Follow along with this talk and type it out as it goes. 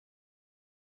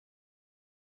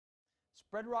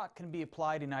SpreadRock can be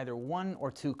applied in either 1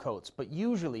 or 2 coats, but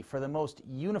usually for the most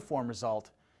uniform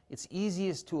result, it's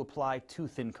easiest to apply 2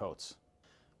 thin coats.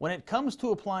 When it comes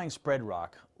to applying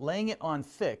SpreadRock, laying it on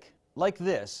thick, like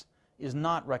this, is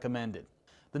not recommended.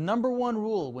 The #1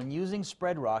 rule when using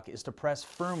SpreadRock is to press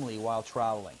firmly while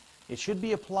troweling. It should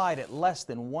be applied at less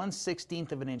than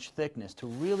 1/16 of an inch thickness to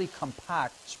really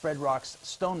compact SpreadRock's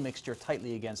stone mixture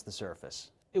tightly against the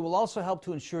surface. It will also help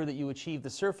to ensure that you achieve the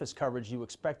surface coverage you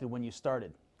expected when you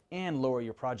started, and lower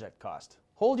your project cost.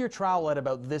 Hold your trowel at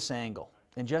about this angle,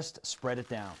 and just spread it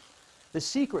down. The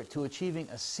secret to achieving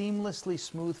a seamlessly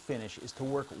smooth finish is to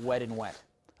work wet and wet,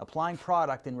 applying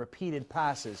product in repeated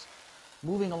passes,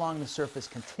 moving along the surface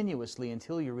continuously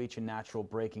until you reach a natural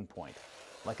breaking point,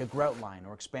 like a grout line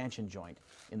or expansion joint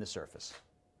in the surface.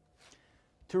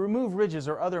 To remove ridges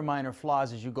or other minor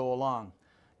flaws as you go along,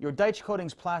 your Daich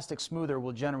Coatings plastic smoother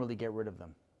will generally get rid of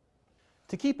them.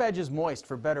 To keep edges moist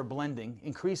for better blending,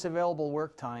 increase available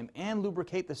work time, and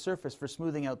lubricate the surface for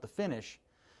smoothing out the finish,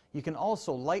 you can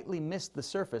also lightly mist the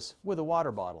surface with a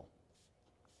water bottle.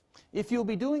 If you'll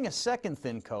be doing a second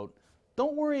thin coat,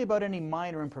 don't worry about any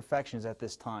minor imperfections at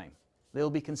this time. They'll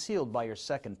be concealed by your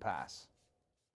second pass.